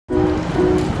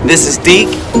This is Deak,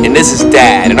 and this is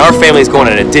Dad, and our family's going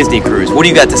on a Disney cruise. What do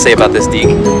you got to say about this, Deak?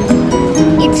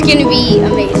 It's gonna be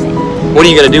amazing. What are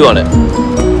you gonna do on it?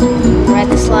 Ride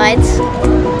the slides.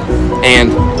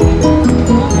 And?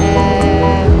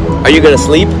 Are you gonna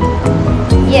sleep?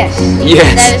 Yes.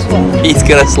 Yes. That is well. He's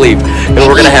gonna sleep, and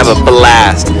we're gonna have a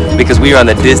blast because we are on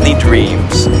the Disney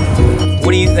Dreams.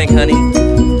 What do you think, honey?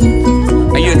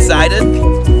 Are you excited?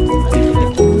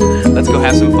 Let's go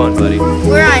have some fun, buddy.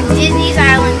 We're on Disney's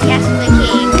Island, Castle the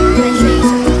King. I'm gonna show you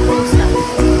some cool stuff.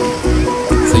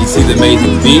 So you see the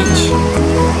amazing beach.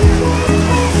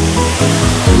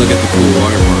 Look at the cool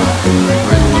water park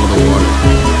right in the middle of the water.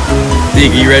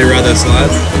 Deak, you ready to ride those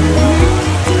slides?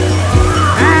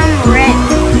 I'm ready.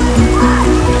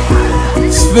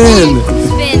 Spin!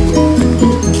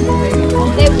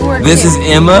 This is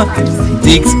Emma,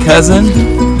 Deak's cousin.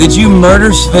 Did you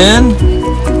murder Sven?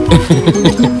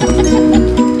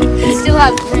 Still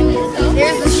have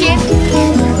there's the ship,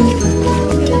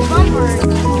 the bumper,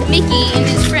 Mickey and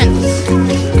his friends.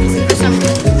 Or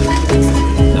something.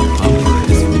 The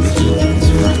bumper is Mickey and his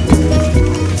friends.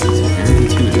 It's very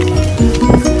intuitive.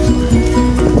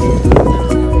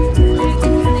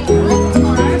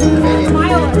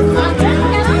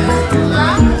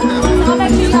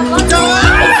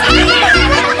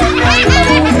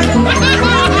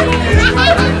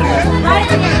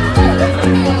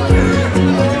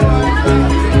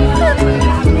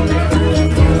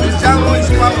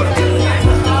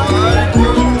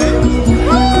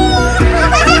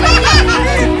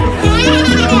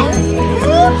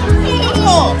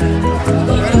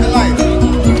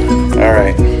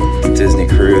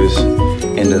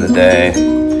 End of the day.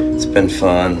 It's been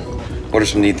fun. What are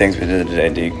some neat things we did today,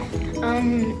 Deak?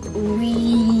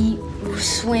 We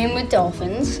swam with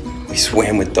dolphins. We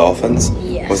swam with dolphins?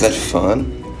 Yes. Was that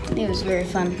fun? It was very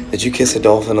fun. Did you kiss a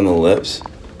dolphin on the lips?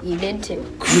 You did too.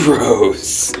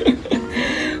 Gross.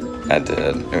 I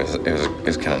did. It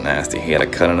was kind of nasty. He had a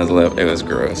cut on his lip. It was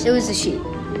gross. It was a sheep.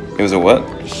 It was a what?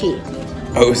 A sheep.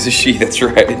 Oh, it was a she. That's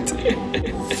right.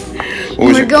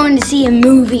 We're going to see a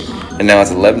movie. And now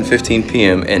it's 11:15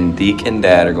 p.m. and Deak and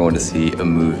Dad are going to see a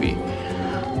movie.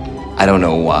 I don't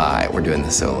know why we're doing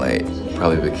this so late.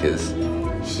 Probably because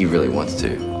he really wants to.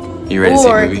 You ready to see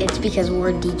a movie? Or it's because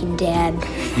we're Deakndad.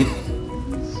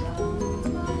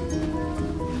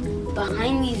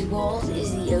 Behind these walls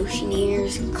is the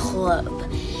Oceaneers Club.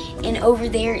 And over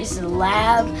there is the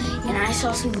lab. And I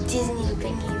saw some Disney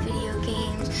video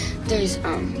games. There's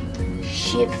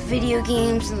ship video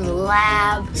games in the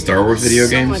lab. Star Wars video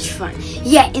games? So much fun.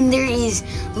 Yeah, and there is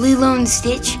Lilo and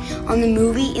Stitch on the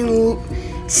movie, and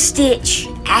Stitch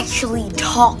actually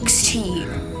talks to you.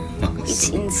 It's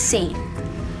insane.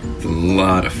 It's a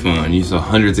lot of fun. You saw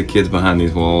hundreds of kids behind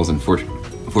these walls, and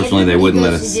fortunately they wouldn't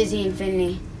let us. Disney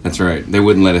Infinity. That's right. They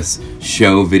wouldn't let us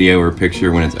show video or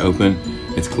picture when it's open.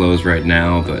 It's closed right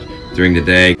now, but during the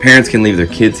day, parents can leave their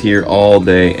kids here all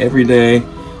day, every day,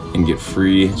 and get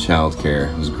free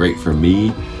childcare. It was great for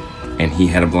me, and he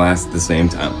had a blast at the same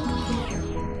time.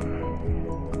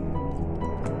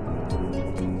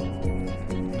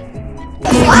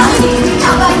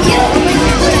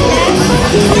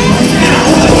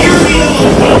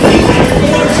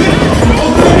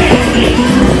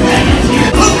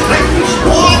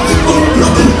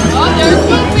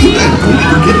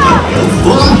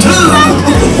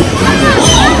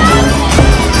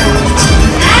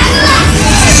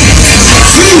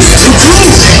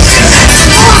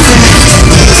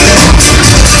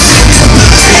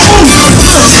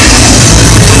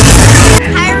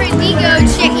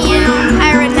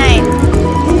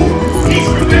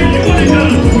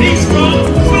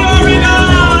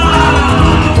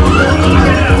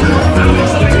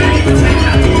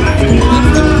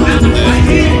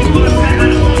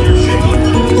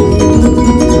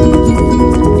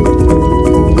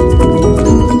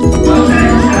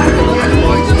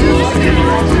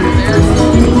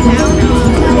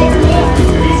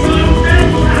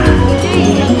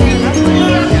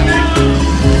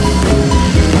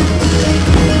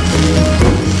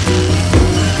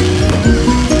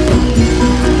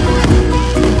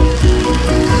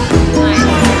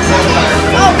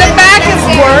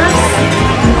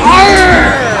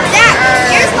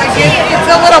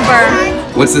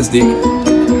 What's this, Deak?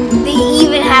 They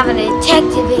even have a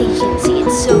detective agency.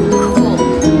 It's so cool.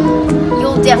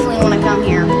 You'll definitely want to come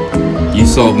here. You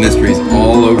solve mysteries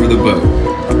all over the boat.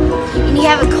 And you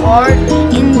have a card,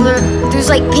 and there's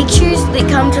like pictures that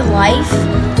come to life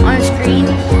on a screen,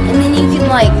 and then you can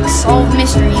like solve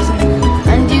mysteries and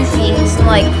undo things and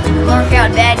like mark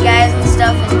out bad guys and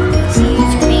stuff and see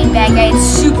who's your main bad guy. It's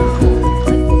super cool.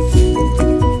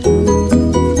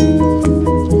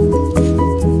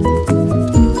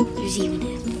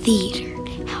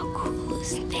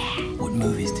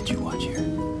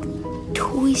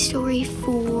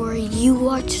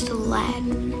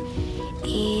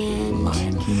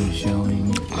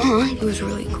 It was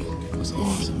really cool. It was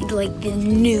like the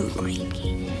new Lion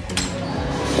King.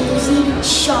 There's even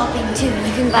shopping too.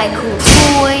 You can buy cool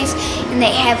toys, and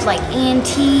they have like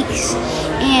antiques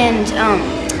and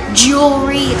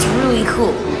jewelry. It's really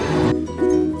cool.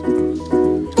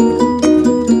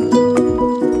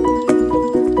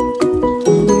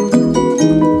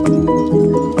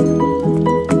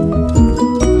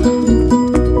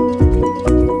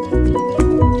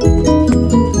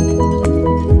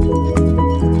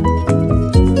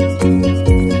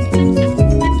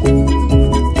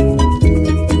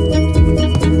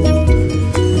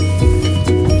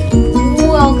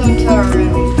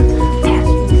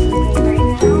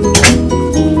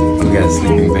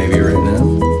 Sleeping baby right now.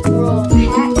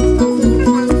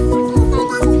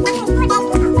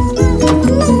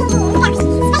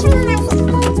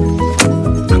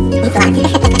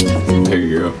 There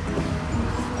you go.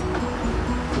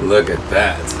 Look at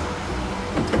that.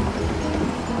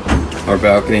 Our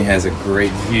balcony has a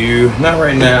great view. Not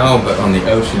right now, but on the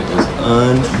ocean it was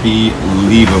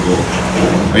unbelievable.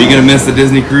 Are you gonna miss the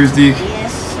Disney cruise, Deak?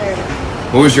 Yes, sir.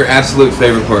 What was your absolute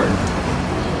favorite part?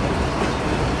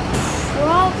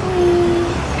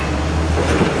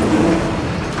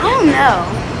 I don't know.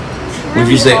 Would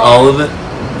you say all of it?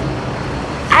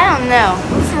 I don't know.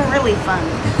 It's really fun.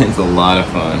 It's a lot of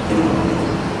fun.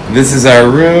 This is our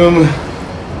room.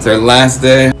 It's our last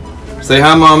day. Say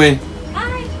hi, Mommy.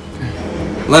 Hi.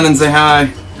 Lennon, say hi.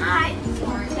 Hi.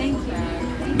 Thank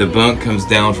you. The bunk comes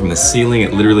down from the ceiling.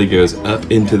 It literally goes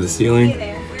up into the ceiling.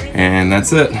 And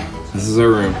that's it. This is our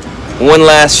room. One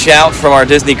last shout from our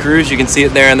Disney cruise. You can see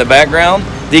it there in the background.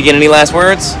 Deacon, any last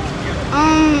words?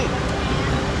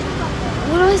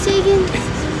 What do I say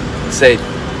again? Say,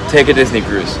 take a Disney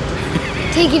cruise.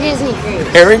 Take a Disney cruise.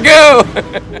 There we go.